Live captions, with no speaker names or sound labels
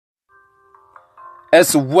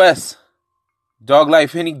SOS, Dog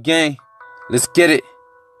Life Henny Gang. Let's get it.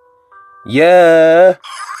 Yeah.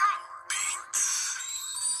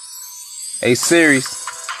 Hey Sirius,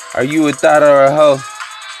 are you a thought or a hoe?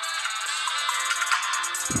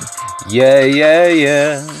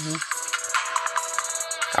 Yeah.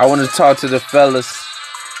 I want to talk to the fellas.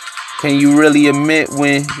 Can you really admit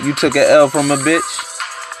when you took an L from a bitch?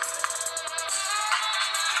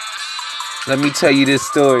 Let me tell you this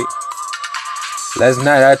story. Last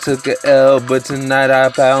night I took an L, but tonight I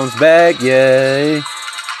bounce back, yeah.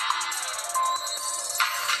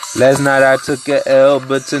 Last night I took an L,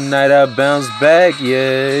 but tonight I bounce back,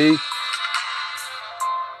 yeah.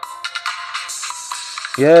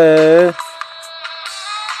 Yeah.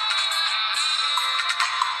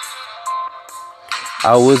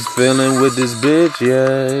 I was feeling with this bitch,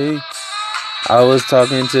 yeah. I was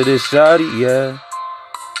talking to this shawty, yeah.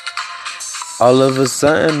 All of a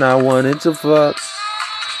sudden I wanted to fuck,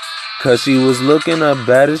 cause she was looking up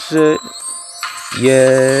bad as shit,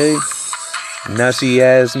 yeah. Now she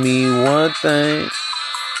asked me one thing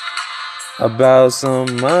about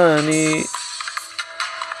some money,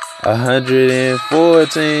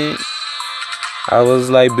 114. I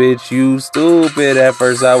was like, bitch, you stupid. At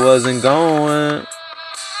first I wasn't going.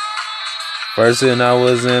 First and I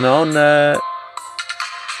wasn't on that.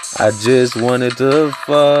 I just wanted to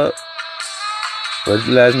fuck. But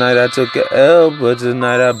last night I took an L, but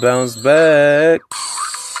tonight I bounced back.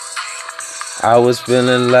 I was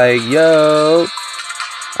feeling like, yo.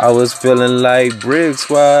 I was feeling like Brick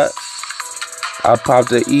Squad. I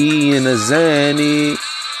popped an E and a Zanny.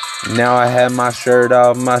 Now I had my shirt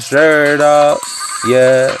off,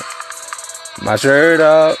 yeah. My shirt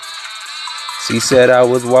off. She said I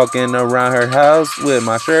was walking around her house with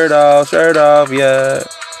my shirt off, yeah.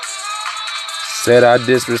 Said I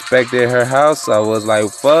disrespected her house. I was like,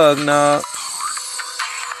 fuck no.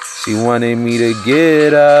 She wanted me to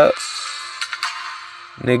get up.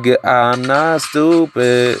 Nigga, I'm not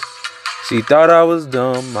stupid. She thought I was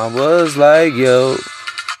dumb. I was like, yo,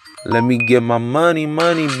 let me get my money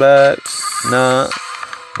back. Nah,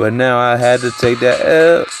 but now I had to take that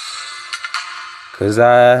L. Cause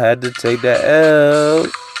I had to take that L.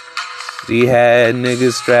 She had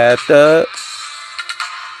niggas strapped up.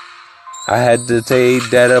 I had to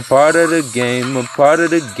take that a part of the game,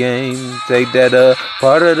 Take that a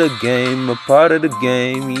part of the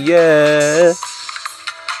game, yeah.